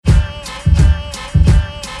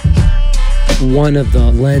One of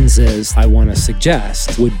the lenses I want to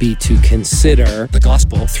suggest would be to consider the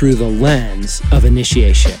gospel through the lens of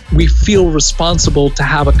initiation. We feel responsible to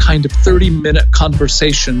have a kind of 30-minute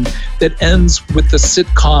conversation that ends with the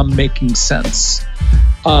sitcom making sense.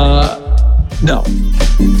 No.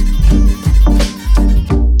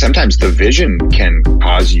 Sometimes the vision can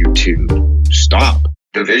cause you to stop.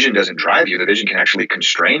 The vision doesn't drive you. The vision can actually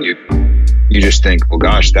constrain you. You just think, well,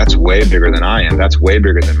 gosh, that's way bigger than I am. That's way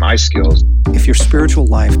bigger than my skills. If your spiritual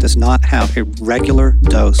life does not have a regular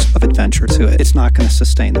dose of adventure to it, it's not going to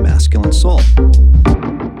sustain the masculine soul.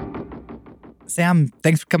 Sam,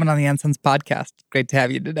 thanks for coming on the Ansons podcast. Great to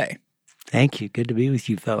have you today. Thank you. Good to be with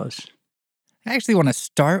you, fellas. I actually want to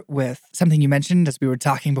start with something you mentioned as we were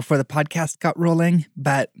talking before the podcast got rolling,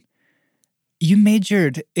 but you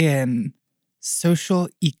majored in social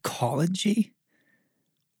ecology.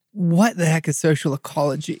 What the heck is social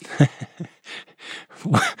ecology?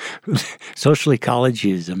 Social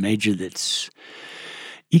ecology is a major that's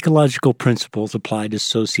ecological principles applied to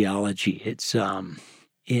sociology. It's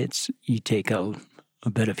you take a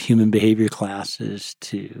bit of human behavior classes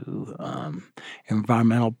to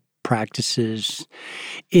environmental practices.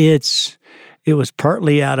 It was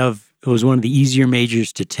partly it was one of the easier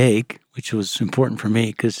majors to take, which was important for me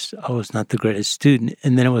because I was not the greatest student.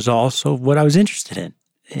 And then it was also what I was interested in.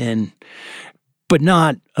 But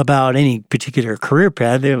not about any particular career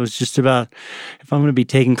path. It was just about, if I'm going to be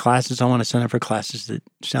taking classes, I want to sign up for classes that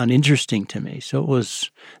sound interesting to me. So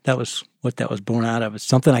that was what that was born out of. It's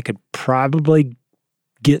something I could probably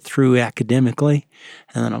get through academically,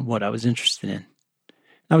 and then what I was interested in.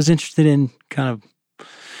 I was interested in kind of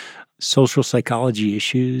social psychology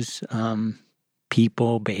issues,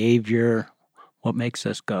 people, behavior, what makes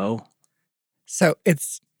us go. So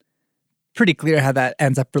it's pretty clear how that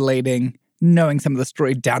ends up relating, knowing some of the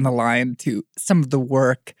story down the line, to some of the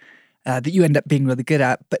work that you end up being really good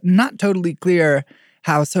at, but not totally clear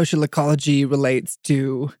how social ecology relates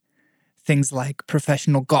to things like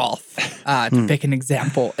professional golf, to pick an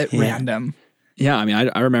example at random. Yeah, I mean,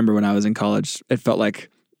 I remember when I was in college, it felt like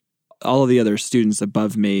all of the other students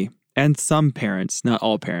above me, and some parents, not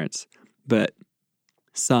all parents, but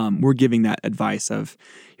some were giving that advice of,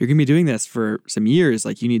 you're going to be doing this for some years,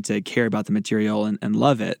 like you need to care about the material and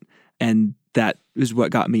love it. And that is what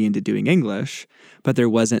got me into doing English. But there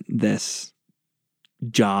wasn't this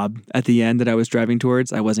job at the end that I was driving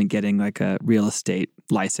towards. I wasn't getting like a real estate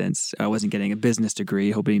license. I wasn't getting a business degree,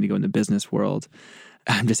 hoping to go in the business world.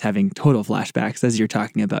 I'm just having total flashbacks as you're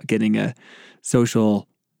talking about getting a social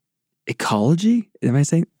ecology. Am I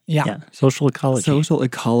saying? Yeah. Social ecology. Social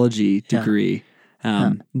ecology degree.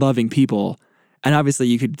 Loving people. And obviously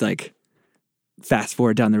you could like fast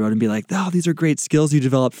forward down the road and be like, oh, these are great skills you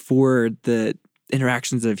developed for the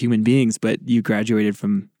interactions of human beings, but you graduated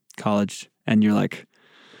from college and you're like,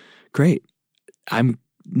 great. I'm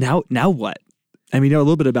now what? I mean, I know a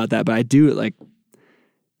little bit about that, but I do like,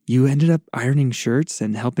 you ended up ironing shirts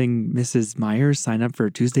and helping Mrs. Myers sign up for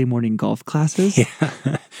Tuesday morning golf classes.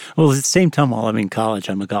 Yeah. Well, at the same time, while I'm in college,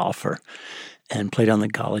 I'm a golfer and played on the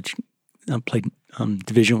college, played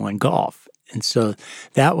Division I golf. And so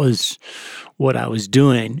that was what I was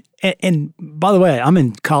doing. And by the way, I'm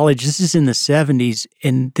in college. This is in the 70s.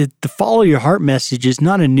 And the follow your heart message is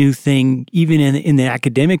not a new thing, even in the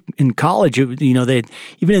academic, in college.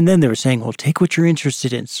 Even then they were saying, well, take what you're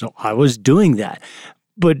interested in. So I was doing that.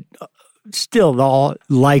 But still,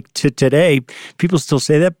 like to today, people still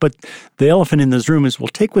say that. But the elephant in this room is, well,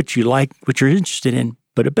 take what you like, what you're interested in,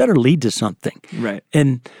 but it better lead to something. Right.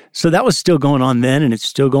 And so that was still going on then, and it's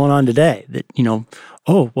still going on today. That,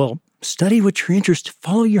 study what you're interested,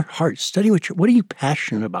 follow your heart, study what are you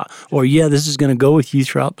passionate about? Or, this is going to go with you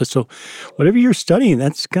throughout. But so whatever you're studying,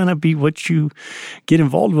 that's going to be what you get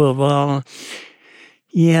involved with. Well,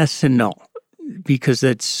 yes and no, because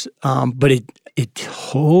that's, but it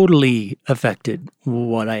totally affected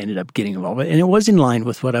what I ended up getting involved with. And it was in line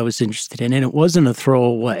with what I was interested in. And it wasn't a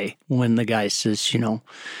throwaway when the guy says,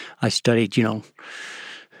 I studied,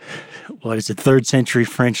 what is it, 3rd century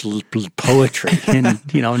French poetry. And,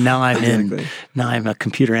 now I'm a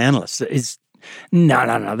computer analyst. It's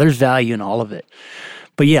no. There's value in all of it.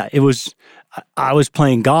 But yeah, I was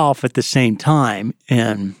playing golf at the same time.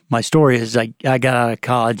 And my story is I got out of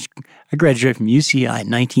college. I graduated from UCI in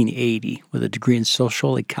 1980 with a degree in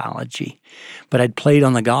social ecology. But I'd played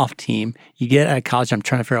on the golf team. You get out of college, I'm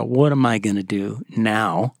trying to figure out, what am I going to do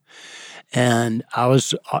now? And I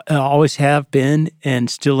always have been and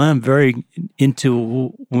still am very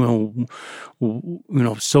into,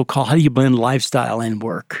 so-called, how do you blend lifestyle and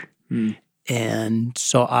work? And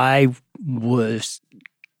so I was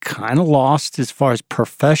kind of lost as far as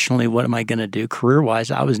professionally, what am I going to do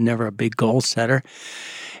career-wise? I was never a big goal setter.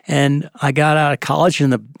 And I got out of college,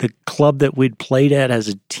 and the club that we'd played at as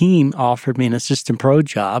a team offered me an assistant pro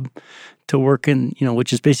job to work in,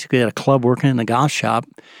 which is basically at a club working in the golf shop.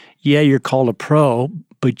 Yeah, you're called a pro,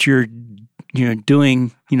 but you're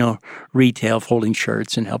doing, retail, folding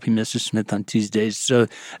shirts and helping Mrs. Smith on Tuesdays. So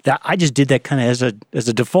that I just did that kind of as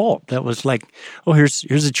a default. That was like, oh, here's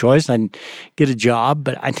a choice. I get a job,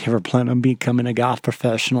 but I never planned on becoming a golf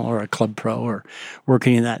professional or a club pro or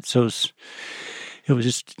working in that. So it was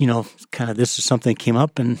just, kind of this is something that came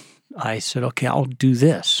up, and I said, okay, I'll do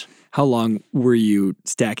this. How long were you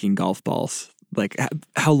stacking golf balls? Like,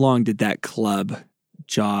 how long did that club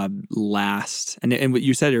job last? And what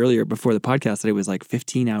you said earlier before the podcast that it was like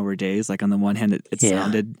 15-hour days. Like on the one hand, it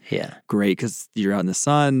sounded great because you're out in the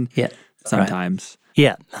sun. Yeah, sometimes. Right.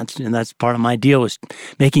 Yeah, that's part of my deal was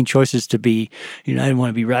making choices to be. I didn't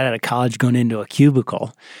want to be right out of college going into a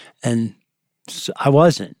cubicle, and so I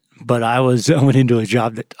wasn't. But I went into a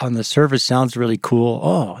job that on the surface sounds really cool.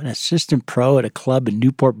 Oh, an assistant pro at a club in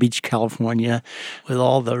Newport Beach, California, with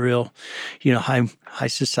all the real, high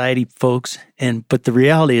society folks. But the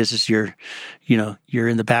reality is you're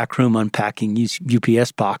in the back room unpacking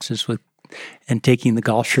UPS boxes and taking the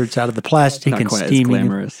golf shirts out of the plastic and steaming. As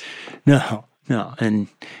glamorous. No, and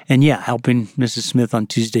helping Mrs. Smith on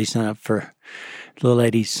Tuesday sign up for Little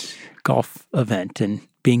Eddie's golf event and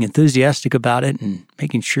being enthusiastic about it and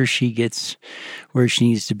making sure she gets where she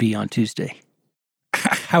needs to be on Tuesday.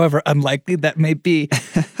 However unlikely that may be.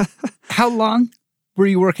 How long were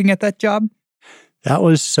you working at that job? That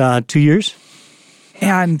was 2 years.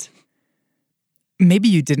 And maybe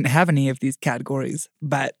you didn't have any of these categories,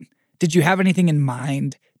 but did you have anything in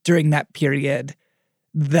mind during that period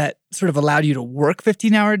that sort of allowed you to work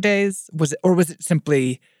 15-hour days? Was it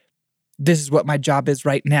simply, this is what my job is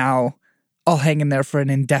right now, I'll hang in there for an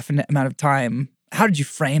indefinite amount of time? How did you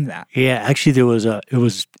frame that? Yeah, actually it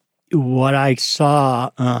was what I saw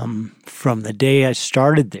from the day I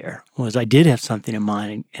started there was I did have something in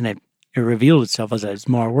mind, and it revealed itself as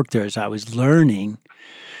more I worked there, as I was learning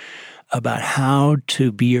about how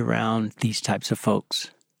to be around these types of folks.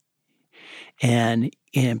 And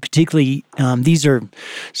particularly, these are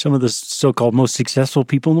some of the so-called most successful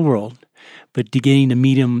people in the world, but getting to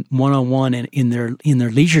meet them one-on-one and in their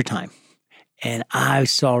leisure time. And I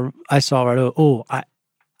saw right away,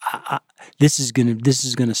 this is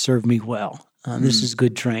gonna serve me well. This is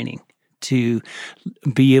good training to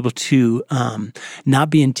be able to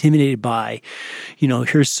not be intimidated by,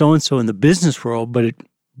 here's so and so in the business world, but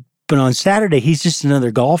on Saturday he's just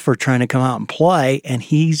another golfer trying to come out and play, and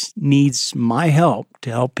he needs my help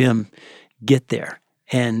to help him get there.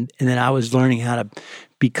 And then I was learning how to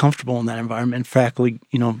be comfortable in that environment. Frankly,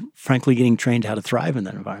 getting trained how to thrive in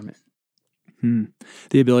that environment.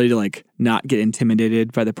 The ability to not get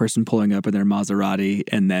intimidated by the person pulling up in their Maserati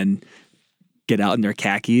and then get out in their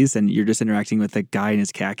khakis, and you're just interacting with the guy in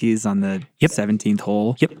his khakis on the 17th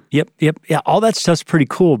hole. Yep. Yeah, all that stuff's pretty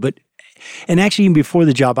cool. And actually, even before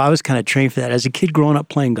the job, I was kind of trained for that. As a kid growing up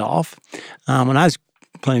playing golf, when I was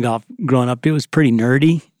playing golf growing up, it was pretty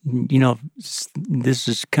nerdy. This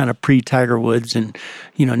is kind of pre-Tiger Woods, and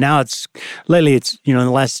now lately it's in the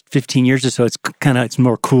last 15 years or so it's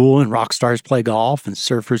more cool, and rock stars play golf and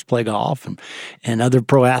surfers play golf and other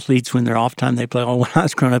pro athletes when they're off time they play. When I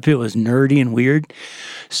was growing up, it was nerdy and weird.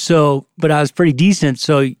 So, but I was pretty decent.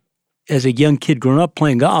 So, as a young kid growing up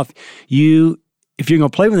playing golf, if you're going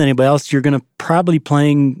to play with anybody else, you're going to probably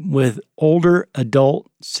playing with older, adult,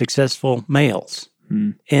 successful males.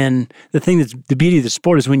 And the beauty of the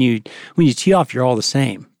sport is when you tee off, you're all the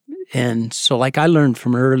same. And so I learned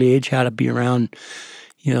from an early age how to be around,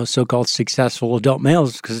 so-called successful adult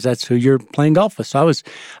males, because that's who you're playing golf with. So I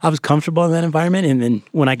was comfortable in that environment. And then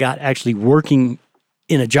when I got actually working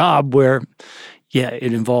in a job where,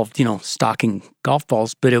 it involved, stocking golf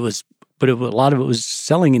balls, but a lot of it was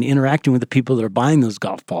selling and interacting with the people that are buying those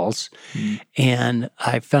golf balls. And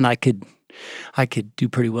I found I could do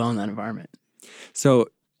pretty well in that environment. So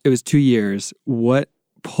it was 2 years. What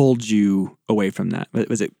pulled you away from that?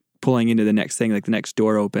 Was it pulling into the next thing, like the next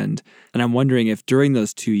door opened? And I'm wondering if during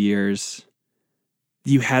those 2 years,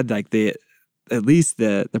 you had at least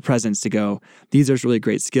the presence to go, these are really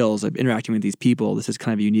great skills of interacting with these people. This is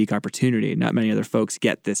kind of a unique opportunity. Not many other folks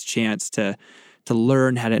get this chance to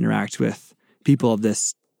learn how to interact with people of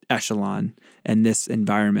this echelon and this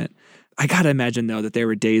environment. I got to imagine, though, that there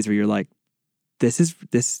were days where you're like, this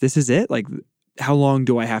is it? How long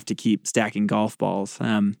do I have to keep stacking golf balls?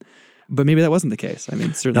 But maybe that wasn't the case. I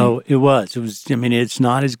mean, certainly. No, it was. I mean, it's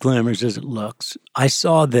not as glamorous as it looks. I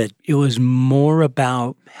saw that it was more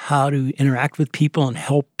about how to interact with people and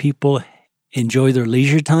help people enjoy their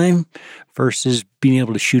leisure time versus being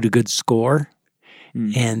able to shoot a good score.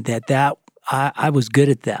 And I was good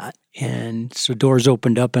at that. And so doors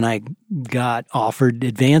opened up and I got offered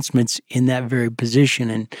advancements in that very position.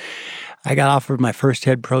 And I got offered my first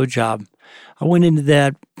head pro job. I went into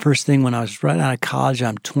that first thing when I was right out of college.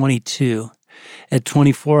 I'm 22. At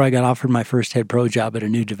 24, I got offered my first head pro job at a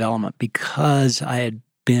new development because I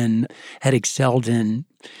had excelled in,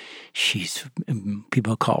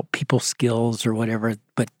 people call it people skills or whatever,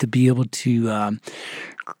 but to be able to,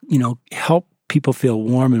 help people feel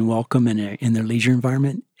warm and welcome in their leisure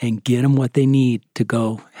environment and get them what they need to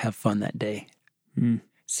go have fun that day.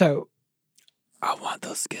 So I want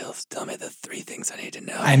those skills. Tell me the 3 things I need to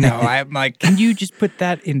know. I know. I'm like, can you just put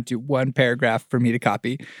that into one paragraph for me to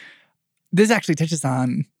copy? This actually touches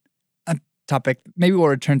on a topic maybe we'll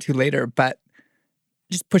return to later, but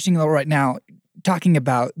just pushing a little right now, talking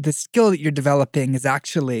about the skill that you're developing is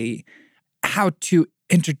actually how to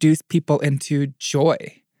introduce people into joy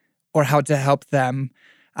or how to help them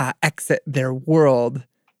exit their world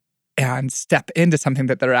and step into something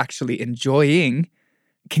that they're actually enjoying.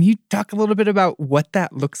 Can you talk a little bit about what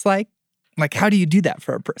that looks like? Like, how do you do that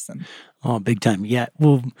for a person? Oh, big time. Yeah.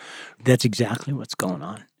 Well, that's exactly what's going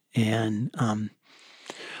on. And,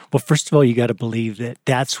 first of all, you got to believe that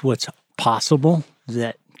that's what's possible,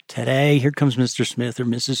 that today, here comes Mr. Smith or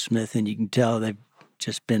Mrs. Smith, and you can tell they've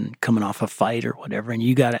just been coming off a fight or whatever, and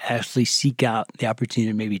you got to actually seek out the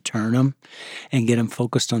opportunity to maybe turn them and get them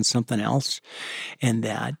focused on something else. And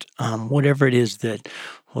that whatever it is that,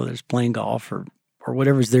 whether it's playing golf or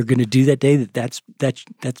whatever it is they're going to do that day, that's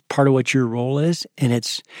part of what your role is. And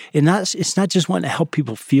it's not just wanting to help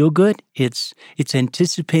people feel good. It's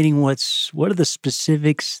anticipating what are the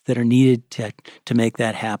specifics that are needed to make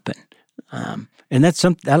that happen. And that's a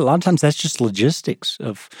lot of times that's just logistics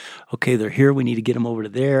of, okay, they're here, we need to get them over to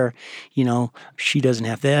there. She doesn't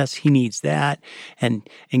have this, he needs that, and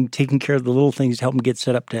taking care of the little things to help them get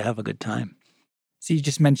set up to have a good time. So you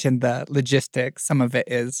just mentioned the logistics. Some of it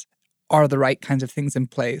is, are the right kinds of things in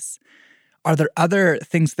place? Are there other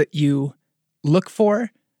things that you look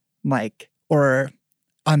for, or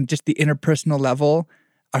on just the interpersonal level,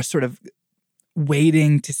 are sort of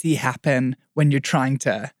waiting to see happen when you're trying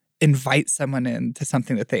to invite someone into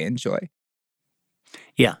something that they enjoy?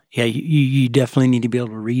 Yeah. You definitely need to be able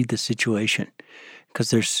to read the situation,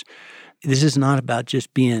 because this is not about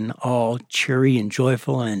just being all cheery and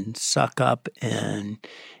joyful and suck up and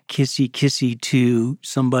kissy to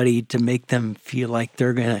somebody to make them feel like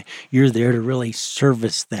you're there to really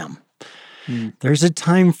service them. There's a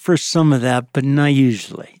time for some of that, but not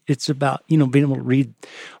usually. It's about, being able to read,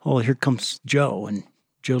 oh, here comes Joe, and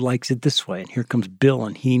Joe likes it this way, and here comes Bill,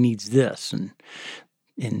 and he needs this,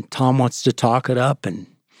 and Tom wants to talk it up, and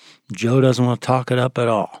Joe doesn't want to talk it up at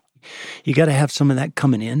all. You got to have some of that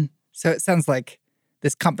coming in. So it sounds like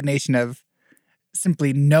this combination of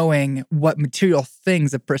simply knowing what material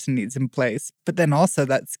things a person needs in place, but then also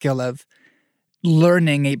that skill of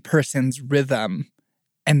learning a person's rhythm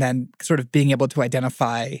and then sort of being able to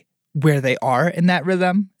identify where they are in that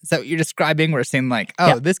rhythm. Is that what you're describing? We're saying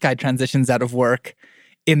this guy transitions out of work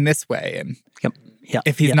in this way. And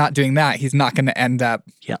if he's not doing that, he's not going to end up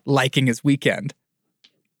liking his weekend.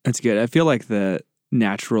 That's good. I feel like the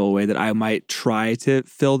natural way that I might try to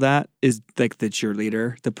fill that is like the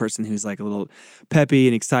cheerleader, the person who's like a little peppy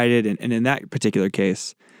and excited. And in that particular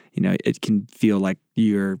case, it can feel like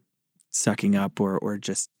you're sucking up or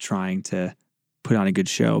just trying to put on a good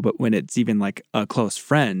show. But when it's even like a close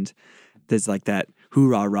friend, there's like that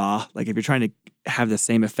hoorah rah. Like if you're trying to have the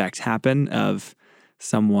same effect happen of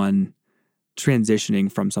someone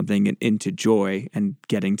transitioning from something into joy and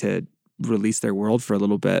getting to release their world for a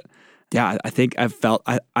little bit. Yeah, I think I've felt,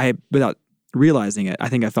 I without realizing it, I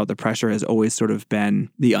think I felt the pressure has always sort of been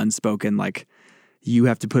the unspoken, like, you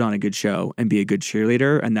have to put on a good show and be a good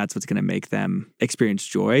cheerleader, and that's what's going to make them experience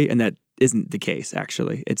joy. And that isn't the case,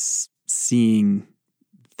 actually. It's seeing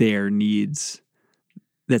their needs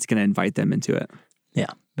that's going to invite them into it.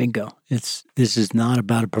 Yeah, bingo. This is not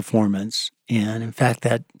about a performance. And in fact,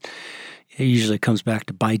 that it usually comes back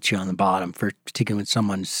to bite you on the bottom, particularly when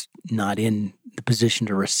someone's not in the position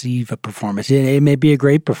to receive a performance. It may be a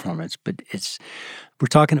great performance, but we're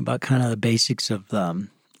talking about kind of the basics of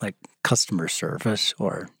like customer service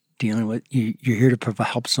or dealing with, you're here to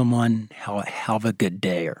help someone have a good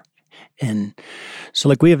day. And so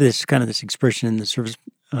like we have this expression in the service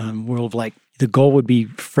world, like the goal would be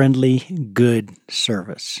friendly, good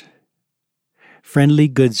service. friendly,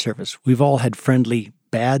 good service. We've all had friendly,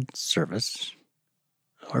 bad service.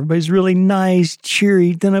 Everybody's really nice,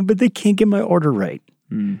 cheery, but they can't get my order right.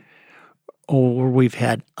 Or we've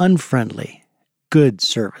had unfriendly, good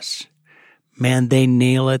service. Man, they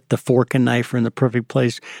nail it. The fork and knife are in the perfect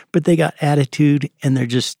place, but they got attitude and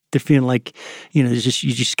they're feeling like, you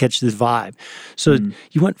just catch this vibe. So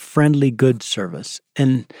you want friendly, good service.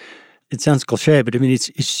 And it sounds cliche, but I mean,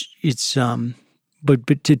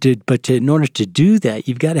 but in order to do that,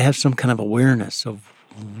 you've got to have some kind of awareness of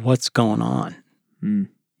what's going on.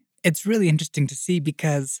 It's really interesting to see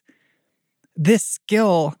because this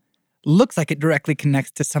skill looks like it directly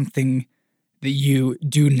connects to something that you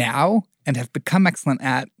do now and have become excellent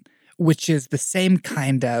at, which is the same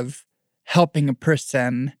kind of helping a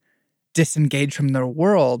person disengage from their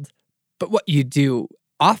world. But what you do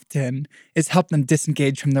often is help them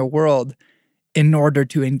disengage from their world in order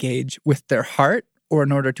to engage with their heart, or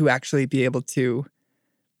in order to actually be able to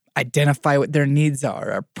identify what their needs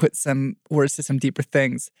are or put some words to some deeper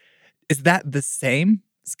things. Is that the same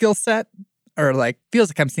skill set? Or feels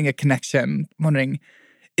like I'm seeing a connection. I'm wondering,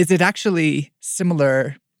 is it actually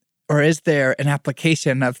similar, or is there an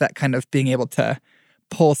application of that kind of being able to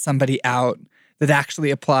pull somebody out that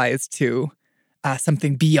actually applies to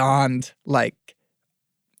something beyond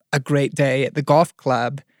a great day at the golf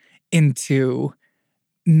club into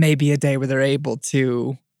maybe a day where they're able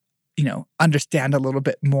to, understand a little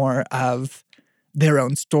bit more of their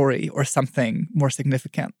own story or something more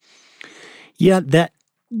significant? Yeah, that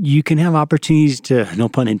you can have opportunities to, no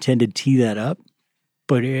pun intended, tee that up,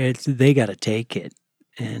 but they got to take it.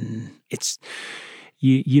 And it's,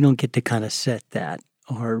 you don't get to kind of set that,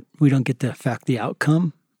 or we don't get to affect the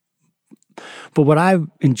outcome. But what I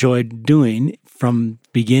enjoyed doing from the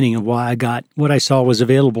beginning of why I got what I saw was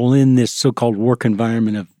available in this so-called work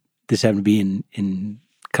environment of this happened to be in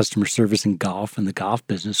customer service and golf and the golf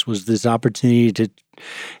business was this opportunity to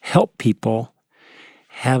help people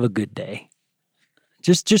have a good day.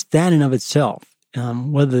 Just that in of itself,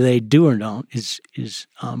 whether they do or don't is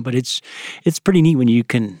but it's pretty neat when you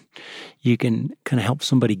can kind of help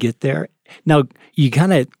somebody get there. Now you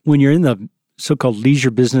kind of, when you're in the so-called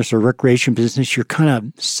leisure business or recreation business, you're kind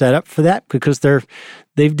of set up for that because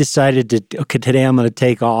they've decided to, okay, today I'm going to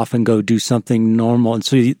take off and go do something normal, and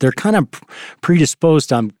so they're kind of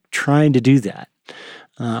predisposed. I'm trying to do that,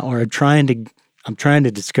 or I'm trying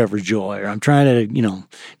to discover joy, or I'm trying to,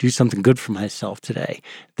 do something good for myself today.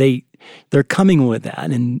 They're coming with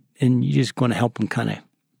that, and you just want to help them kind of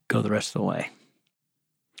go the rest of the way.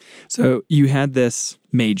 So you had this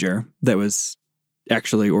major that was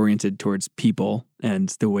actually oriented towards people and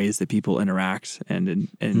the ways that people interact and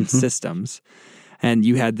systems. And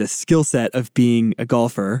you had the skill set of being a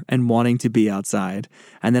golfer and wanting to be outside.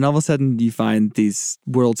 And then all of a sudden you find these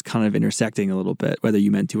worlds kind of intersecting a little bit, whether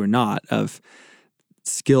you meant to or not, of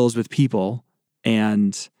skills with people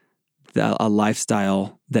and a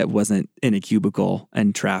lifestyle that wasn't in a cubicle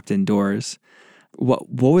and trapped indoors. What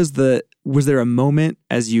was there a moment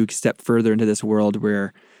as you stepped further into this world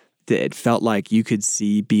where it felt like you could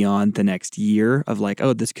see beyond the next year of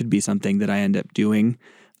this could be something that I end up doing?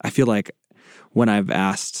 I feel like when I've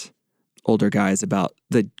asked older guys about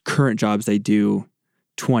the current jobs they do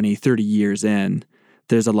 20, 30 years in,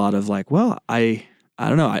 there's a lot of I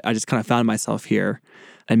don't know. I just kind of found myself here.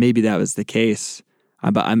 And maybe that was the case.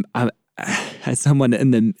 But I'm as someone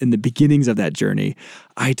in the beginnings of that journey,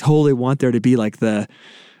 I totally want there to be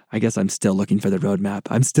I guess I'm still looking for the roadmap.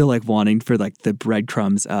 I'm still wanting for the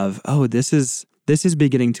breadcrumbs of, this is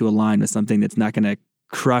beginning to align with something that's not going to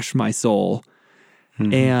crush my soul.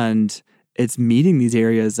 Mm-hmm. And it's meeting these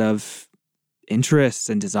areas of interests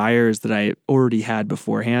and desires that I already had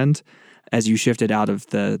beforehand as you shifted out of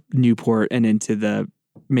the Newport and into the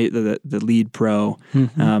lead pro.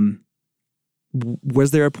 Mm-hmm.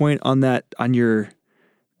 Was there a point on your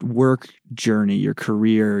work journey, your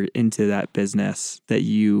career into that business, that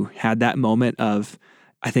you had that moment of,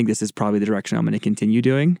 I think this is probably the direction I'm going to continue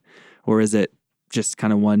doing? Or is it just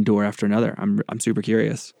kind of one door after another? I'm super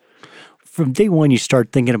curious. From day one, you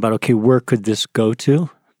start thinking about, okay, where could this go to?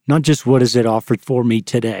 Not just what is it offered for me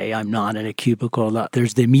today. I'm not in a cubicle.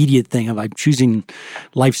 There's the immediate thing of I'm choosing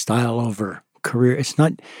lifestyle over career. It's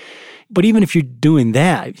not, but even if you're doing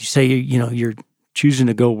that, you say, you're choosing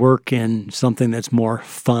to go work in something that's more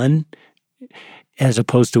fun as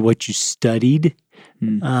opposed to what you studied.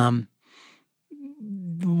 Mm.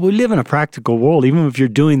 We live in a practical world. Even if you're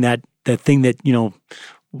doing that thing that,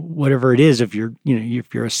 whatever it is, if you're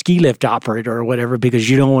a ski lift operator or whatever, because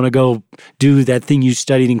you don't want to go do that thing you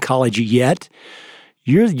studied in college yet,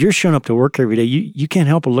 you're showing up to work every day. You can't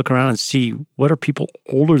help but look around and see what are people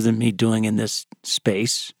older than me doing in this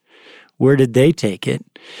space. Where did they take it?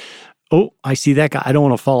 Oh, I see that guy. I don't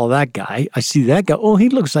want to follow that guy. I see that guy. Oh, he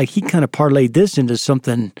looks like he kind of parlayed this into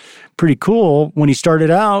something pretty cool when he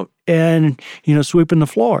started out and, sweeping the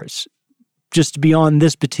floors just to be in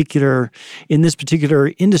this particular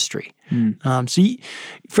industry. So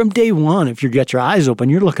from day one, if you've got your eyes open,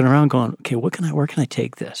 you're looking around going, okay, where can I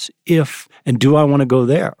take this? And do I want to go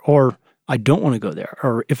there? Or I don't want to go there.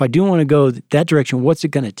 Or if I do want to go that direction, what's it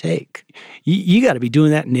going to take? You got to be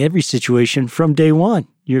doing that in every situation from day one.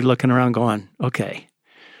 You're looking around going, okay,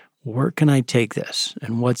 where can I take this?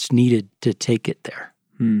 And what's needed to take it there?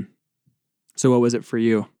 So what was it for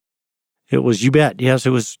you? It was, you bet. Yes,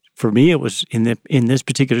 it was, for me, it was in this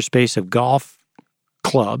particular space of golf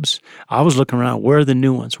clubs. I was looking around, where are the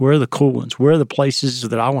new ones? Where are the cool ones? Where are the places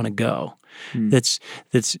that I want to go? It's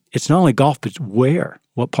not only golf, but where?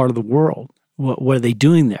 What part of the world? What are they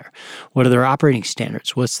doing there? What are their operating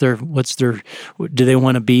standards? Do they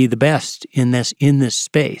want to be the best in this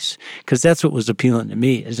space? Because that's what was appealing to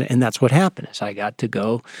me, and that's what happened. Is I got to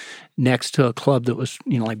go next to a club that was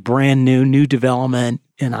like brand new development,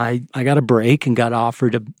 and I got a break and got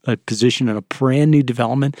offered a position in a brand new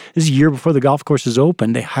development. This is a year before the golf course is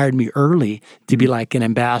open. They hired me early to be like an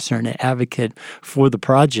ambassador and an advocate for the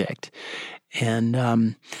project.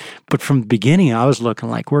 And but from the beginning, I was looking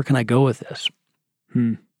like, where can I go with this?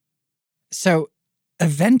 So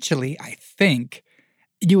eventually, I think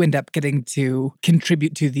you end up getting to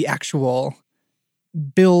contribute to the actual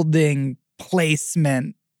building,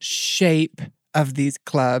 placement, shape of these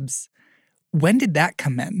clubs. When did that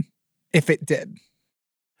come in, if it did?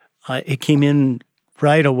 It came in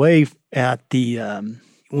right away at the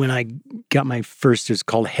when I got my first, it was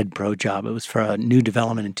called head pro job. It was for a new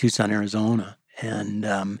development in Tucson, Arizona.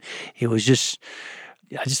 And it was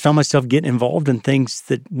I just found myself getting involved in things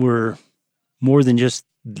that were more than just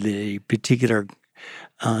the particular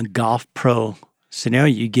golf pro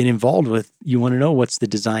scenario you get involved with. You want to know, what's the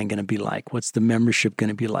design going to be like? What's the membership going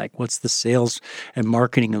to be like? What's the sales and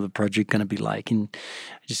marketing of the project going to be like? And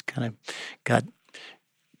I just kind of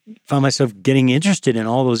found myself getting interested in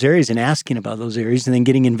all those areas and asking about those areas and then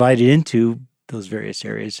getting invited into those various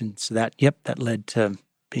areas. And so that led to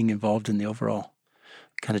being involved in the overall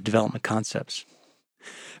kind of development concepts.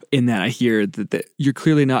 In that, I hear that you're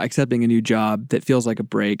clearly not accepting a new job that feels like a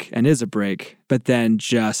break and is a break, but then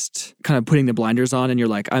just kind of putting the blinders on and you're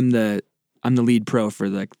like, I'm the lead pro for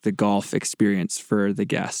the golf experience for the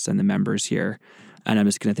guests and the members here. And I'm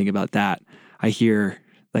just going to think about that. I hear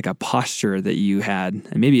like a posture that you had,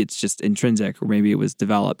 and maybe it's just intrinsic or maybe it was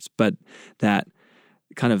developed, but that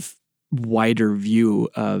kind of wider view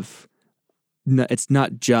of, it's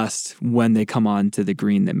not just when they come on to the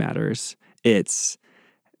green that matters. It's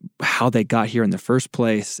how they got here in the first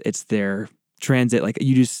place. It's their transit. Like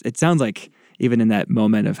it sounds like even in that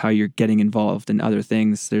moment of how you're getting involved in other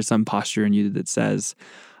things, there's some posture in you that says,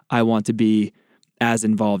 I want to be as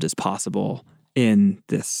involved as possible in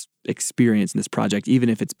this experience, in this project, even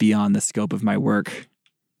if it's beyond the scope of my work.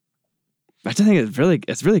 I just think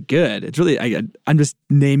it's really good. It's really, I'm just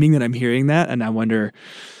naming that I'm hearing that. And I wonder,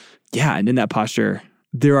 yeah. And in that posture,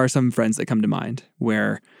 there are some friends that come to mind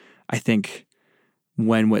where I think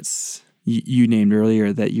when what's you named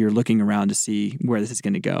earlier, that you're looking around to see where this is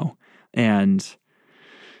going to go. And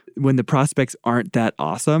when the prospects aren't that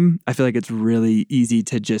awesome, I feel like it's really easy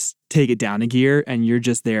to just take it down a gear and you're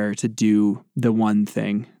just there to do the one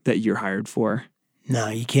thing that you're hired for. No,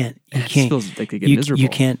 you can't. It feels like they get miserable. You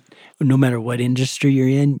can't, no matter what industry you're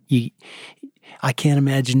in, I can't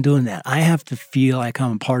imagine doing that. I have to feel like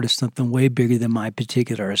I'm a part of something way bigger than my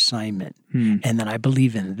particular assignment. And that I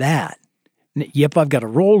believe in that. Yep, I've got a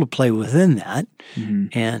role to play within that.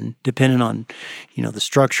 And depending on, the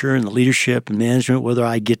structure and the leadership and management, whether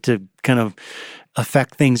I get to kind of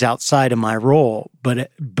affect things outside of my role.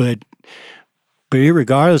 But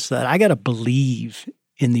regardless of that, I got to believe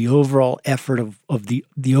in the overall effort of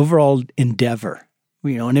the overall endeavor.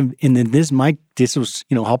 And in this was,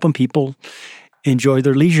 helping people enjoy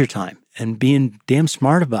their leisure time and being damn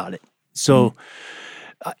smart about it. So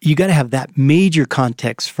you got to have that major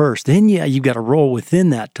context first. Then, you got to roll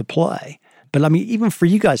within that to play. But I mean, even for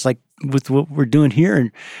you guys, like with what we're doing here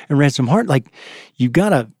in Ransom Heart, like you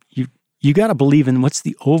gotta believe in what's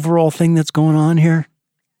the overall thing that's going on here.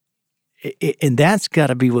 And that's got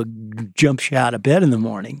to be what jumps you out of bed in the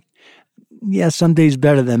morning. Yeah, some days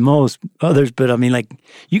better than most others, but I mean, like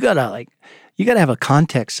you gotta have a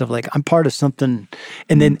context of like I'm part of something,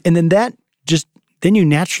 and then that just then you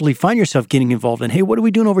naturally find yourself getting involved in, hey, what are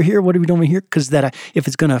we doing over here? What are we doing over here? Because if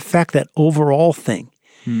it's going to affect that overall thing,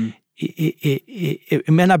 it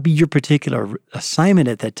may not be your particular assignment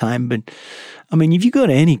at that time. But I mean, if you go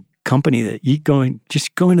to any company that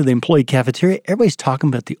just go into the employee cafeteria, everybody's talking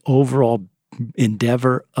about the overall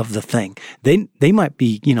endeavor of the thing. They might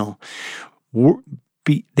be,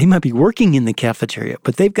 they might be working in the cafeteria,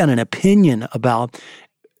 but they've got an opinion about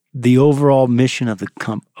the overall mission of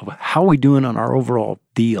of how we doing on our overall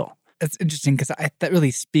deal. That's interesting because that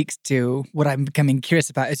really speaks to what I'm becoming curious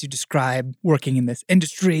about as you describe working in this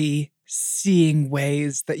industry, seeing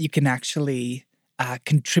ways that you can actually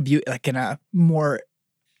contribute like in a more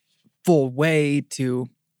full way to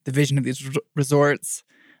the vision of these resorts.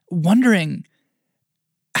 Wondering,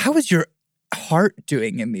 how is your heart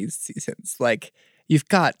doing in these seasons? Like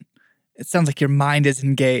it sounds like your mind is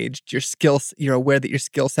engaged, you're aware that your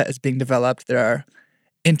skill set is being developed. There are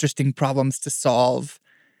interesting problems to solve.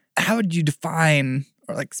 How would you define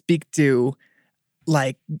or like speak to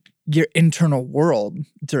like your internal world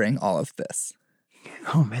during all of this?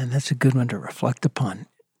 Oh man, that's a good one to reflect upon.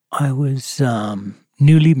 I was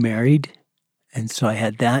newly married, and so I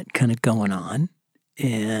had that kind of going on.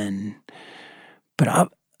 But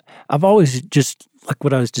I've always, just like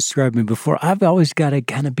what I was describing before, I've always got to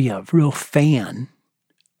kind of be a real fan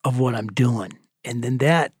of what I'm doing. And then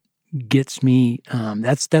that gets me,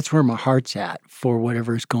 that's where my heart's at for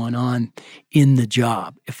whatever's going on in the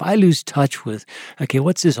job. If I lose touch with, okay,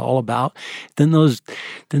 what's this all about? Then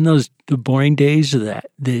the boring days, or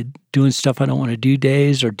the doing stuff I don't want to do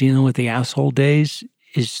days, or dealing with the asshole days,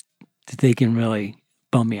 they can really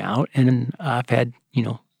bum me out. And I've had,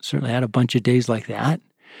 certainly had a bunch of days like that.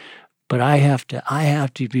 But I have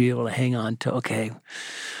to be able to hang on to, okay,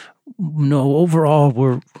 no,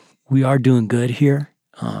 overall we are doing good here.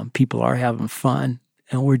 People are having fun,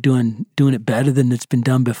 and we're doing it better than it's been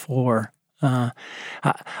done before. I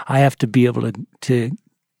have to be able to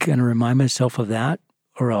kind of remind myself of that,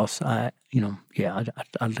 or else I'd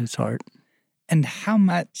lose heart. And how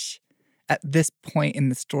much, at this point in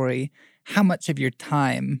the story, how much of your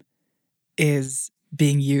time is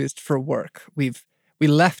being used for work? We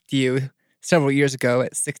left you several years ago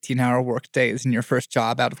at 16-hour work days in your first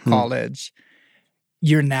job out of college.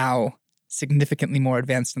 You're now significantly more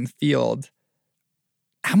advanced in the field.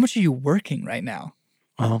 How much are you working right now?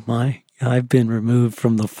 Oh my! I've been removed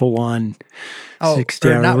from the full-on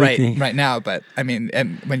 60-hour not week. right now, but I mean,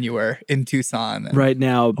 and when you were in Tucson. Right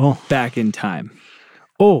now, back in time.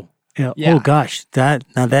 Oh, yeah. Yeah. Oh gosh, that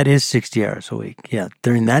is 60 hours a week. Yeah,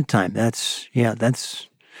 during that time, that's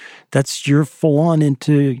you're full on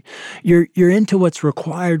into you're into what's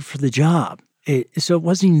required for the job. So it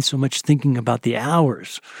wasn't even so much thinking about the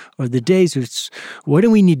hours or the days. It's what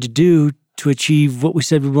do we need to do to achieve what we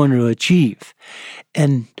said we wanted to achieve.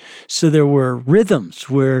 And so there were rhythms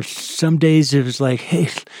where some days it was like, hey,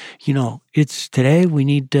 it's today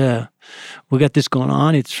we got this going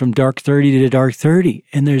on. It's from dark 30 to dark 30.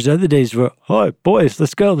 And there's other days where, oh, boys,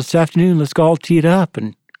 let's go this afternoon. Let's go all tee it up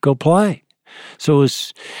and go play. So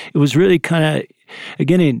it was really kind of,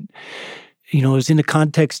 again, it was in the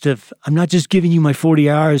context of, I'm not just giving you my 40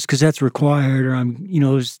 hours because that's required, or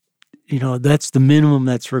that's the minimum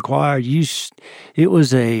that's required. It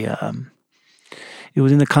was in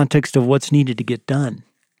the context of what's needed to get done.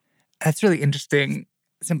 That's really interesting,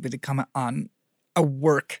 simply to comment on a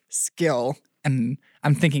work skill. And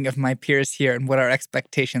I'm thinking of my peers here and what our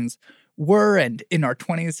expectations were and in our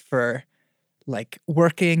 20s for like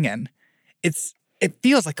working. And it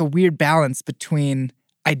feels like a weird balance between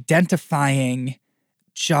identifying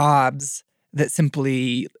jobs that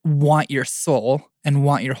simply want your soul and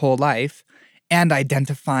want your whole life, and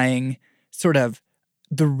identifying sort of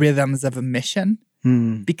the rhythms of a mission.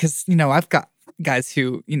 Because, I've got guys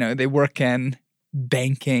who, they work in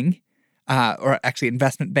banking, or actually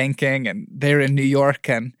investment banking, and they're in New York,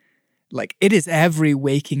 and like it is every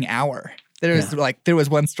waking hour. There was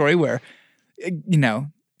one story where,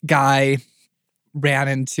 guy ran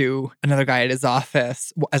into another guy at his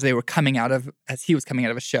office as he was coming out of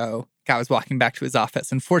a show. Guy was walking back to his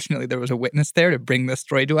office. Unfortunately, there was a witness there to bring this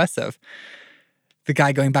story to us of the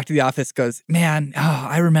guy going back to the office goes, man,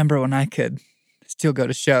 I remember when I could still go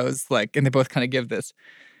to shows, and they both kind of give this,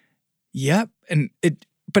 yep.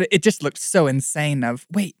 But it just looked so insane of,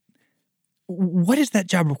 wait, what is that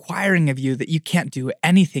job requiring of you that you can't do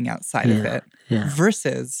anything outside of it? Yeah.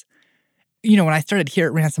 Versus, when I started here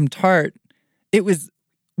at Ransom Tart, it was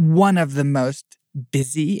one of the most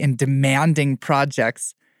busy and demanding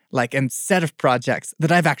projects, and set of projects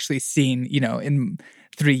that I've actually seen, in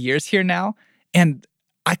 3 years here now. And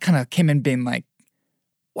I kind of came in being like,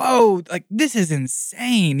 whoa, like this is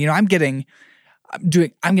insane. You know, I'm getting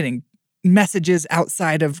messages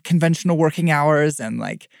outside of conventional working hours, and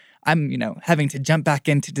like I'm, you know, having to jump back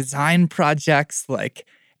into design projects like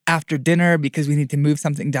after dinner because we need to move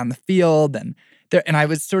something down the field. And I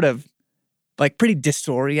was sort of like pretty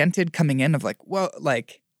disoriented coming in of like, whoa,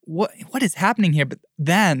 like what is happening here? But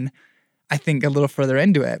then I think a little further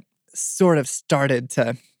into it, sort of started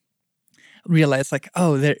to realize like,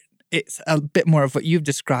 oh, it's a bit more of what you've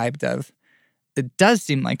described of, it does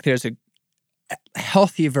seem like there's a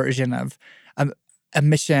healthy version of a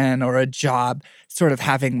mission or a job sort of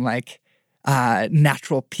having like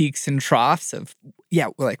natural peaks and troughs of, yeah,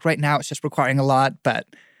 well, like right now it's just requiring a lot, but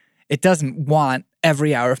it doesn't want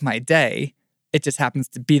every hour of my day. It just happens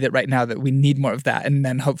to be that right now that we need more of that. And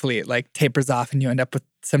then hopefully it like tapers off and you end up with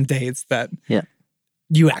some days that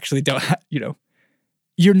you actually don't have, you know,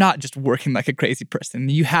 you're not just working like a crazy person.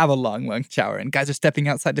 You have a long lunch hour and guys are stepping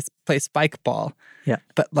outside to play spike ball. Yeah.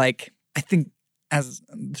 But like, I think as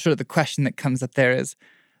sort of the question that comes up there is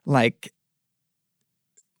like,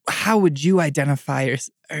 how would you identify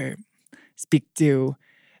or speak to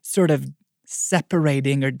sort of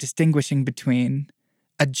separating or distinguishing between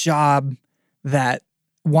a job that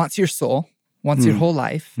wants your soul, wants your whole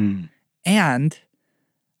life, and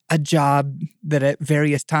a job that at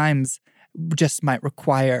various times just might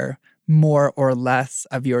require more or less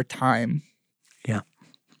of your time? Yeah.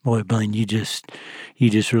 Boy, Blaine, you just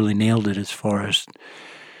really nailed it as far as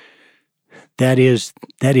that is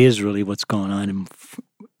really what's going on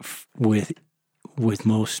with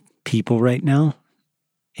most people right now.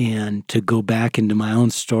 And to go back into my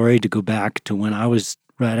own story, to go back to when I was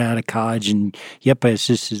right out of college, and I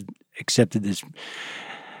just accepted this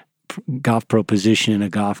golf pro position in a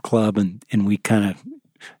golf club, and we kind of,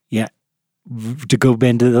 to go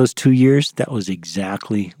into those 2 years, that was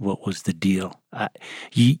exactly what was the deal.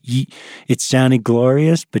 It sounded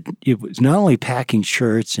glorious, but it was not only packing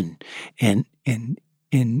shirts and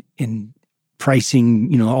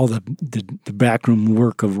pricing, you know, all the backroom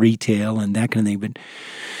work of retail and that kind of thing. But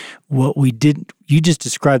what we did, you just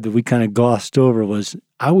described that we kind of glossed over, was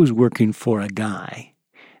I was working for a guy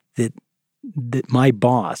that my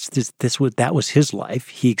boss, that was his life.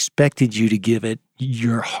 He expected you to give it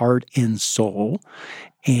your heart and soul,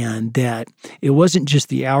 and that it wasn't just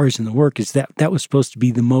the hours and the work. Is that was supposed to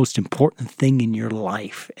be the most important thing in your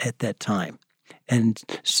life at that time. And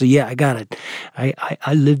so, I got it.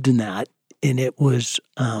 I lived in that, and it was,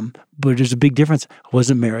 but there's a big difference. I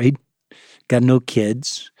wasn't married, got no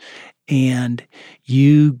kids,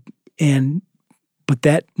 but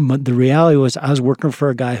the reality was I was working for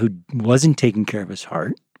a guy who wasn't taking care of his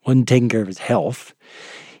heart, wasn't taking care of his health.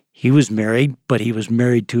 He was married, but he was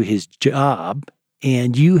married to his job,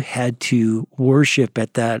 and you had to worship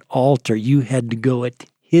at that altar. You had to go at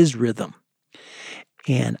his rhythm.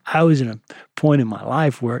 And I was in a point in my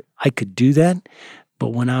life where I could do that, but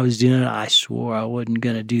when I was doing it, I swore I wasn't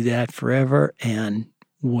going to do that forever, and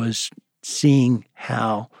was seeing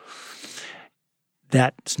how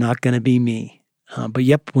that's not going to be me. But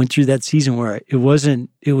went through that season where it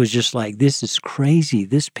was just like, this is crazy.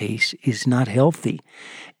 This pace is not healthy.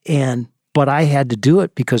 But I had to do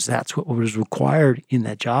it because that's what was required in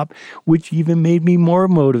that job, which even made me more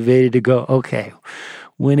motivated to go, okay,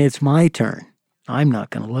 when it's my turn, I'm not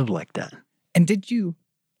going to live like that. And did you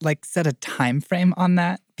like set a time frame on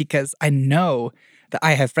that? Because I know that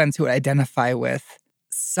I have friends who identify with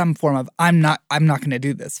some form of, I'm not going to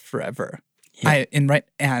do this forever. Yeah.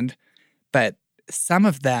 But some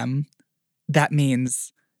of them, that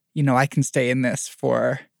means, you know, I can stay in this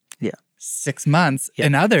for 6 months,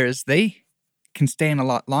 and others, they can stay in a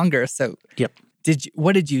lot longer. So,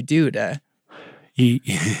 what did you do to?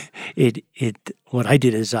 What I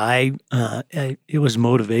did is it was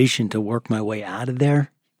motivation to work my way out of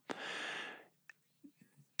there.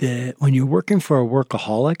 When you're working for a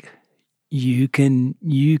workaholic, you can,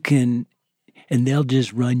 and they'll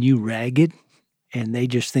just run you ragged. And they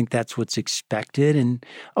just think that's what's expected. And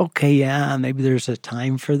okay, maybe there's a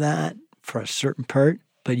time for that for a certain part.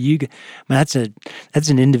 But that's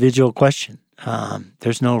an individual question.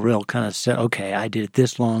 There's no real kind of set. Okay, I did it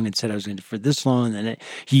this long and said I was going to do it for this long, and then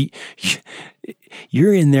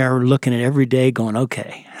you're in there looking at every day, going,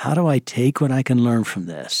 okay, how do I take what I can learn from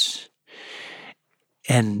this,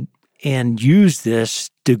 and use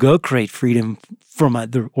this to go create freedom for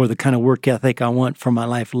the kind of work ethic I want for my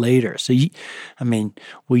life later. So,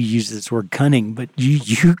 we use this word cunning, but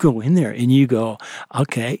you go in there and you go,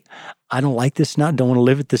 okay, I don't like this now, don't want to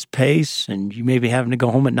live at this pace, and you may be having to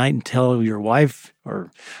go home at night and tell your wife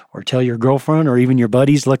or tell your girlfriend or even your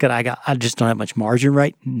buddies, look, I just don't have much margin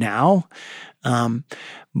right now. But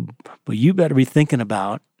you better be thinking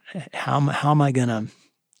about how am I going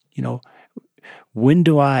to,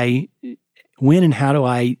 when and how do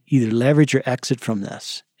I either leverage or exit from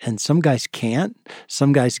this? And some guys can't.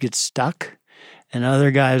 Some guys get stuck. And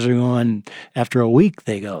other guys are going, after a week,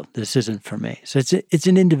 they go, this isn't for me. So it's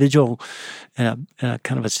an individual and a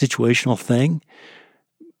kind of a situational thing.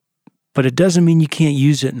 But it doesn't mean you can't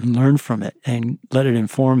use it and learn from it and let it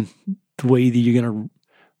inform the way either you're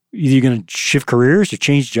going to shift careers or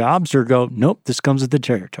change jobs or go, nope, this comes with the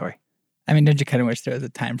territory. I mean, don't you kind of wish there was a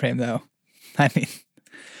time frame, though? I mean,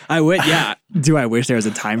 I would, yeah. Do I wish there was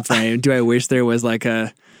a time frame? Do I wish there was like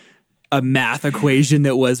a math equation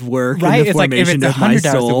that was work right? in the It's like if formation it's of my 100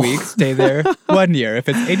 hours a soul? week, stay there 1 year. If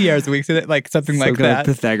it's 80 hours a week, like something like Some kind that.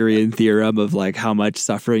 of Pythagorean theorem of like how much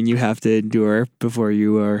suffering you have to endure before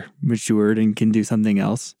you are matured and can do something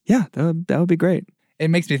else. Yeah, that would be great. It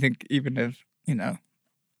makes me think even of,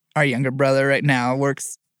 our younger brother right now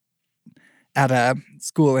works at a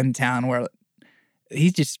school in town where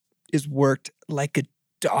he just is worked like a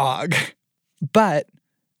dog, but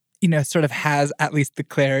sort of has at least the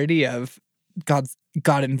clarity of God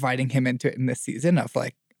inviting him into it in this season of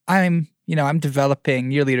like, I'm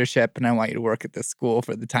developing your leadership and I want you to work at this school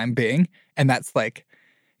for the time being. And that's like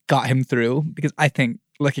got him through, because I think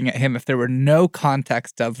looking at him, if there were no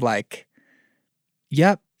context of like,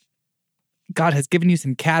 yep, God has given you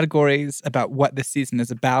some categories about what this season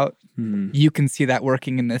is about. You can see that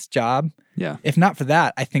working in this job. Yeah. If not for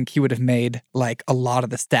that, I think he would have made like a lot of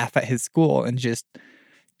the staff at his school and just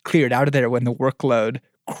cleared out of there when the workload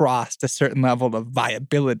crossed a certain level of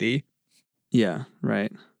viability. Yeah,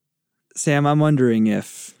 right. Sam, I'm wondering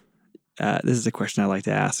if this is a question I like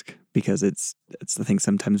to ask because it's I think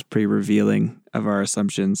sometimes pretty revealing of our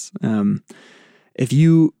assumptions. If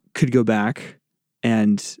you could go back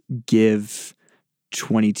and give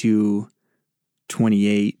 22,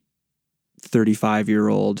 28,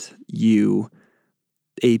 35-year-old you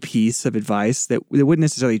a piece of advice that wouldn't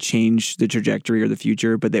necessarily change the trajectory or the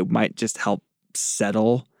future, but that might just help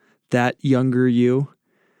settle that younger you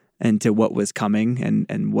into what was coming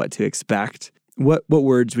and what to expect, what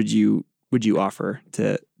words would you offer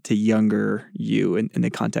to younger you in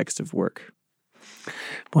the context of work?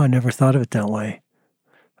 Well, I never thought of it that way.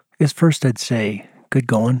 I guess first I'd say, good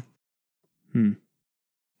going. Way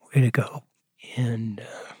to go. And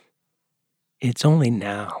it's only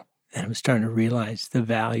now that I'm starting to realize the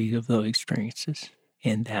value of those experiences,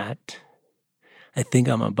 and that I think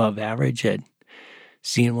I'm above average at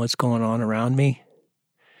seeing what's going on around me.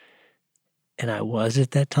 And I was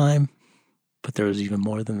at that time, but there was even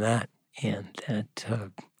more than that. And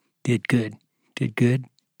that did good.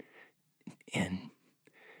 And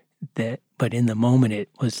that, but in the moment it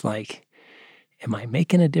was like, am I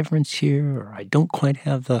making a difference here? Or I don't quite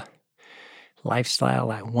have the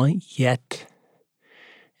lifestyle I want yet.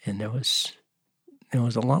 And there was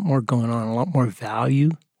a lot more going on, a lot more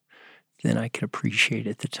value than I could appreciate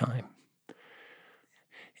at the time.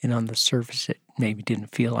 And on the surface, it maybe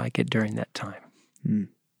didn't feel like it during that time.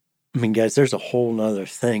 I mean, guys, there's a whole nother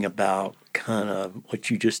thing about kind of what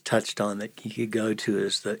you just touched on that you could go to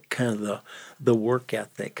is the kind of the work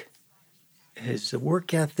ethic. Is the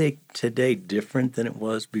work ethic today different than it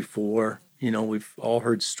was before? We've all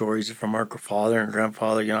heard stories from our father and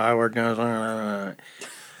grandfather. I worked on.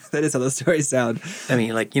 That is how the stories sound. I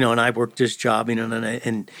mean, and I worked this job, and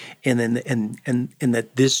that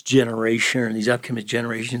this generation or these upcoming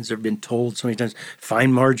generations have been told so many times,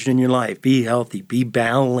 find margin in your life, be healthy, be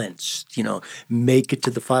balanced, make it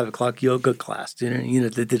to the 5 o'clock yoga class,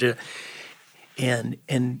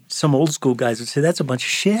 and some old school guys would say, that's a bunch of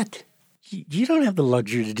shit. You don't have the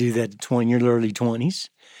luxury to do that in your early 20s.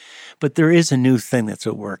 But there is a new thing that's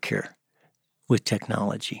at work here with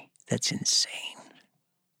technology that's insane.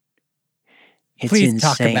 It's Please insane.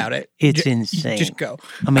 talk about it. It's insane. Just go.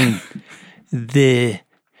 I mean,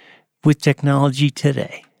 with technology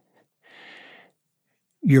today,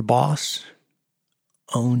 your boss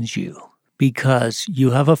owns you because you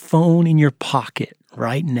have a phone in your pocket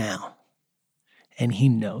right now, and he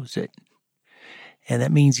knows it. And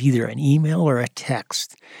that means either an email or a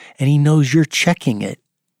text, and he knows you're checking it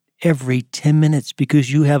every 10 minutes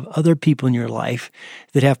because you have other people in your life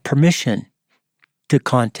that have permission to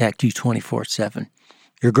contact you 24/7.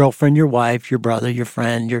 Your girlfriend, your wife, your brother, your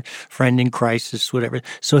friend in crisis, whatever.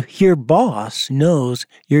 So your boss knows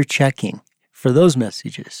you're checking for those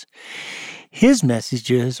messages. His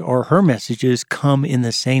messages or her messages come in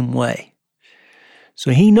the same way.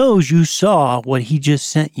 So he knows you saw what he just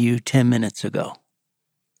sent you 10 minutes ago.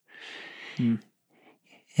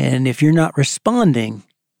 And if you're not responding,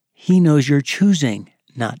 he knows you're choosing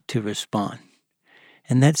not to respond.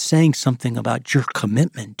 And that's saying something about your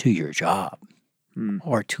commitment to your job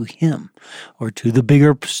or to him or to the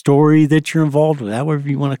bigger story that you're involved with, however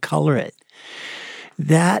you want to color it.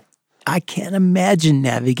 That, I can't imagine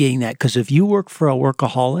navigating that, because if you work for a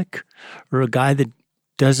workaholic or a guy that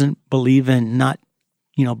doesn't believe in not,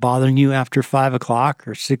 bothering you after 5 o'clock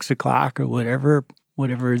or 6 o'clock or whatever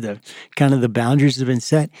the kind of the boundaries have been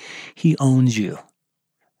set, he owns you,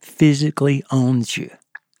 physically owns you,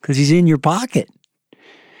 because he's in your pocket.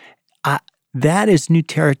 That is new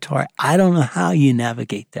territory. I don't know how you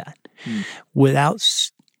navigate that without.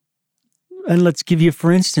 And let's give you,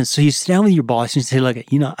 for instance, so you sit down with your boss and you say, look,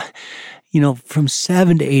 from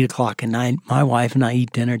 7 to 8 o'clock at night, my wife and I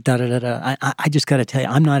eat dinner, I just got to tell you,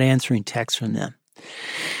 I'm not answering texts from them.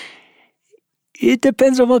 It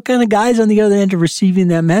depends on what kind of guy's on the other end of receiving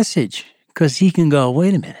that message, because he can go,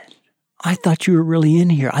 wait a minute, I thought you were really in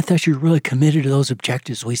here. I thought you were really committed to those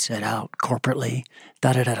objectives we set out corporately,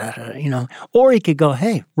 Or he could go,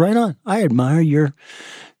 hey, right on. I admire your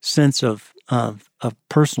sense of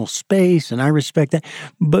personal space, and I respect that.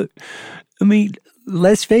 But, I mean,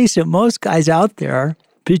 let's face it, most guys out there,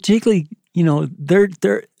 particularly,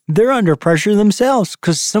 they're under pressure themselves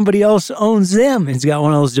because somebody else owns them and's got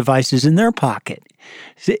one of those devices in their pocket.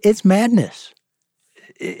 It's madness.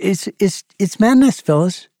 It's madness,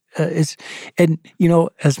 Phyllis. As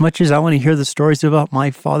much as I want to hear the stories about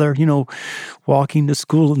my father, walking to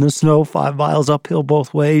school in the snow 5 miles uphill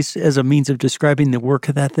both ways as a means of describing the work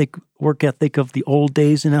ethic of the old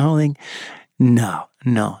days and everything. No.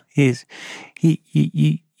 He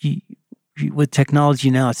with technology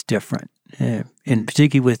now, it's different. And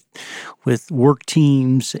particularly with work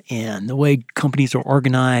teams and the way companies are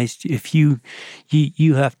organized, if you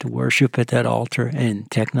have to worship at that altar,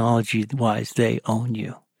 and technology-wise, they own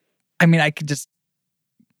you. I mean, I've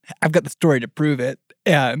got the story to prove it.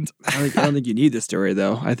 And I don't think you need the story,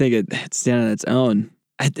 though. I think it stands on its own.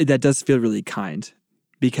 That does feel really kind,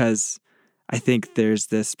 because I think there's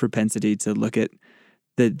this propensity to look at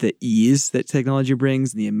the ease that technology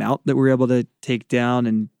brings and the amount that we're able to take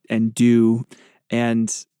down and do.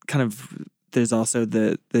 And kind of there's also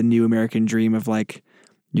the new American dream of like,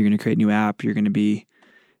 you're going to create a new app, you're going to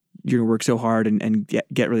work so hard and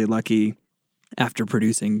get really lucky after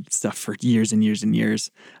producing stuff for years and years and years.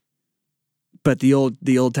 But the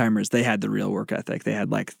old timers, they had the real work ethic. They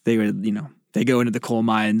had they go into the coal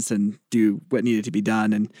mines and do what needed to be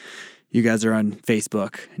done. And you guys are on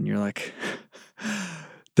Facebook and you're like,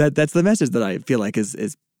 that's the message that I feel like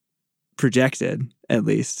is projected, at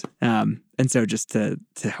least. And so just to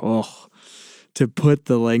put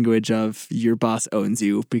the language of your boss owns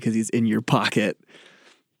you because he's in your pocket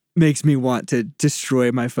makes me want to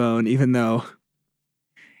destroy my phone, even though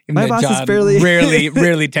my boss John is fairly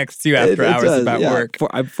rarely texts you after hours about work.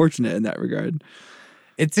 I'm fortunate in that regard.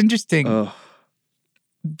 It's interesting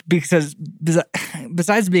because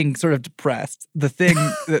besides being sort of depressed, the thing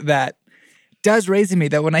that does raise in me,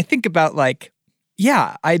 that when I think about I've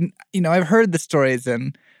heard the stories,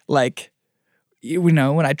 and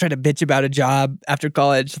when I try to bitch about a job after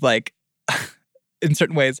college, in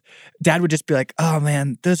certain ways, Dad would just be like, "Oh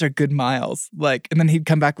man, those are good miles." And then he'd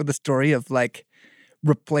come back with a story of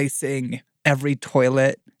replacing every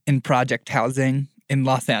toilet in project housing in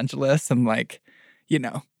Los Angeles, and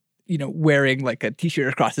wearing a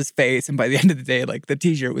t-shirt across his face, and by the end of the day, the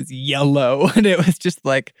t-shirt was yellow, and it was just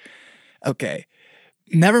okay,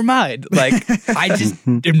 never mind. I just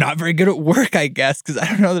am not very good at work, I guess, because I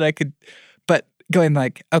don't know that I could. But going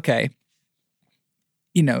okay,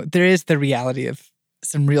 there is the reality of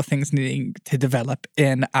some real things needing to develop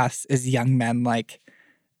in us as young men,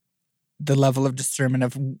 the level of discernment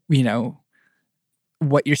of,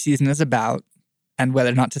 what your season is about and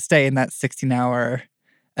whether or not to stay in that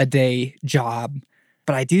 16-hour-a-day job.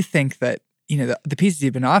 But I do think that, the pieces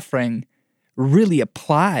you've been offering really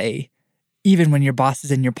apply even when your boss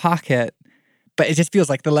is in your pocket. But it just feels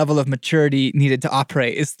like the level of maturity needed to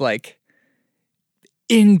operate is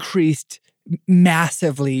increased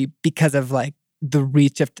massively because of the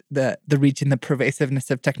reach of the reach and the pervasiveness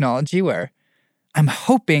of technology, where I'm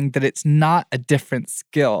hoping that it's not a different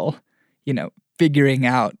skill, figuring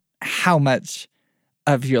out how much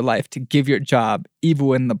of your life to give your job, even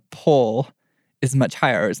when the pull is much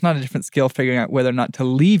higher. It's not a different skill figuring out whether or not to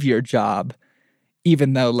leave your job,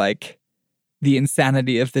 even though the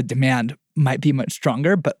insanity of the demand might be much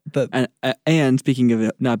stronger. But and speaking of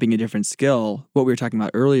it not being a different skill, what we were talking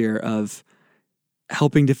about earlier of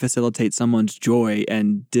helping to facilitate someone's joy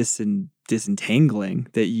and disentangling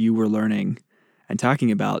that you were learning and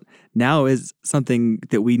talking about now is something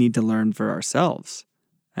that we need to learn for ourselves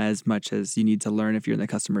as much as you need to learn if you're in the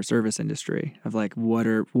customer service industry of like, what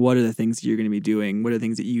are the things you're going to be doing? What are the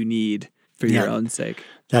things that you need for your own sake?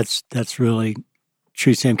 That's really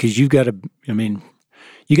true, Sam, because you got to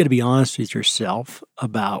be honest with yourself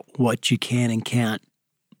about what you can and can't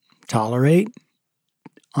tolerate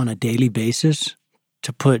on a daily basis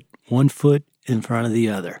to put one foot in front of the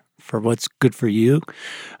other for what's good for you.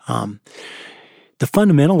 The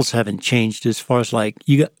fundamentals haven't changed as far as like,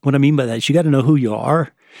 what I mean by that is you got to know who you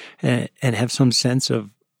are and have some sense of,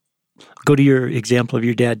 go to your example of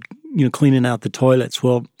your dad, cleaning out the toilets.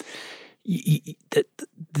 Well, he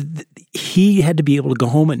had to be able to go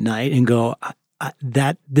home at night and go,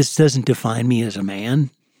 this doesn't define me as a man,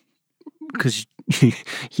 because you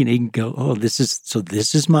can go, oh, this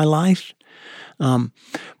is my life.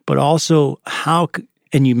 But also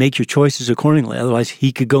and you make your choices accordingly. Otherwise,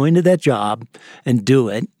 he could go into that job and do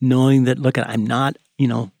it, knowing that, look, I'm not,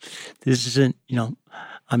 this isn't,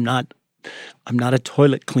 I'm not a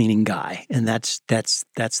toilet cleaning guy, and that's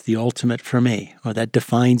the ultimate for me, or that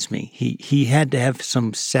defines me. He had to have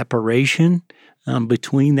some separation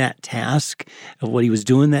between that task of what he was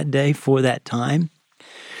doing that day for that time.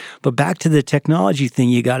 But back to the technology thing,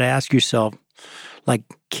 you got to ask yourself, like,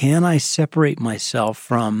 can I separate myself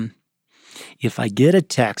from, if I get a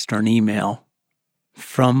text or an email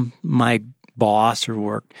from my boss or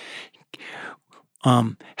work,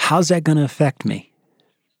 how's that going to affect me?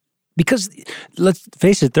 Because let's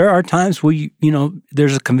face it, there are times where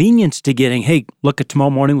there's a convenience to getting, hey, look, at tomorrow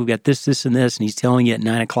morning we've got this, and this, and he's telling you at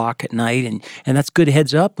 9:00 at night, and that's good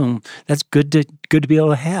heads up, and that's good to be able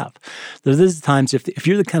to have. There's times if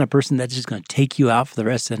you're the kind of person that's just going to take you out for the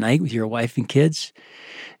rest of the night with your wife and kids,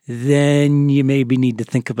 then you maybe need to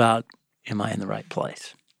think about, am I in the right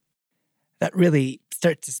place? That really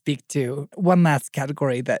starts to speak to one last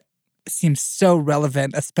category that seems so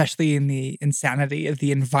relevant, especially in the insanity of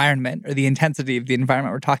the environment or the intensity of the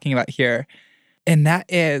environment we're talking about here. And that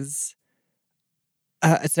is,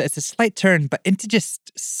 it's a slight turn, but into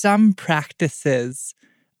just some practices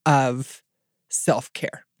of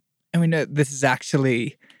self-care. And we know this is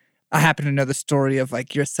actually, I happen to know the story of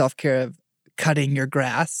like your self-care of cutting your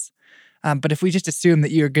grass. But if we just assume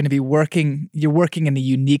that you're going to be working in a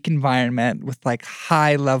unique environment with like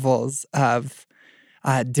high levels of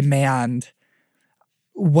demand,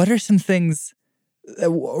 what are some things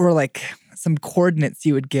or like some coordinates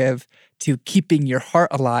you would give to keeping your heart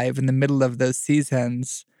alive in the middle of those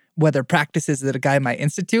seasons, whether practices that a guy might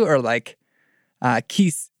institute or like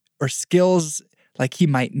keys or skills like he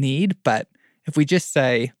might need? But if we just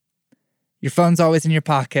say your phone's always in your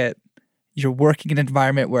pocket, you're working in an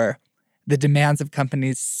environment where the demands of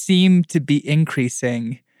companies seem to be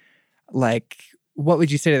increasing, like, what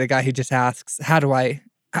would you say to the guy who just asks, what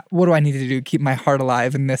do I need to do to keep my heart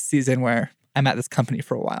alive in this season where I'm at this company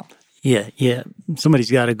for a while? Yeah.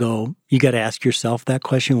 Somebody's got to go. You got to ask yourself that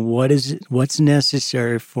question. What's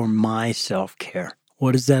necessary for my self-care?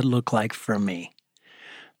 What does that look like for me?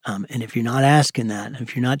 And if you're not asking that,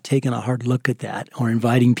 if you're not taking a hard look at that or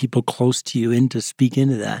inviting people close to you in to speak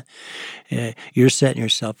into that, you're setting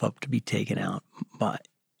yourself up to be taken out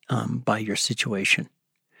by your situation.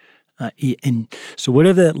 And so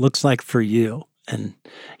whatever that looks like for you, and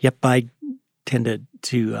yep, I tend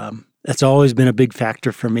to that's always been a big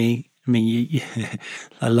factor for me. I mean,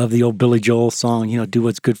 I love the old Billy Joel song, do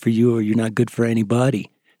what's good for you or you're not good for anybody.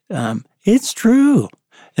 It's true.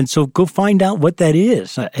 And so go find out what that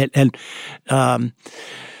is. And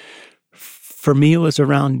for me, it was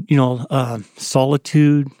around,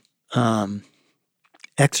 solitude,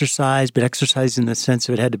 exercise, but exercise in the sense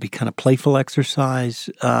of it had to be kind of playful exercise,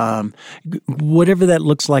 whatever that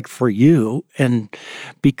looks like for you. And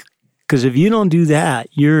because if you don't do that,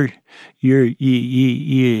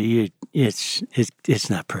 it's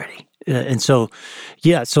not pretty. And so,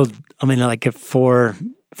 yeah. So I mean, like for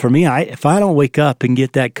me, if I don't wake up and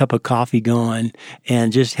get that cup of coffee going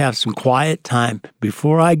and just have some quiet time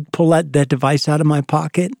before I pull that device out of my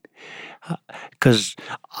pocket, because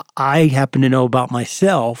I happen to know about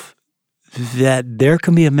myself that there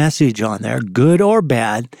can be a message on there, good or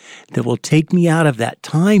bad, that will take me out of that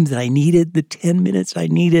time that I needed, the 10 minutes I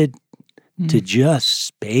needed to just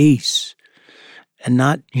space and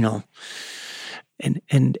not, and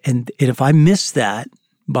if I miss that,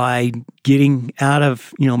 by getting out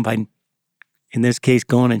of, by, in this case,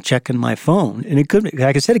 going and checking my phone. And it could be,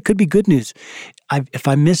 like I said, it could be good news. If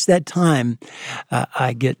I miss that time,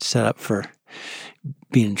 I get set up for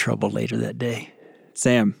being in trouble later that day.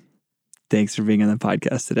 Sam, Thanks for being on the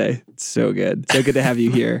podcast today. It's so good. So good to have you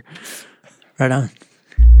here. Right on.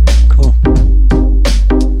 Cool.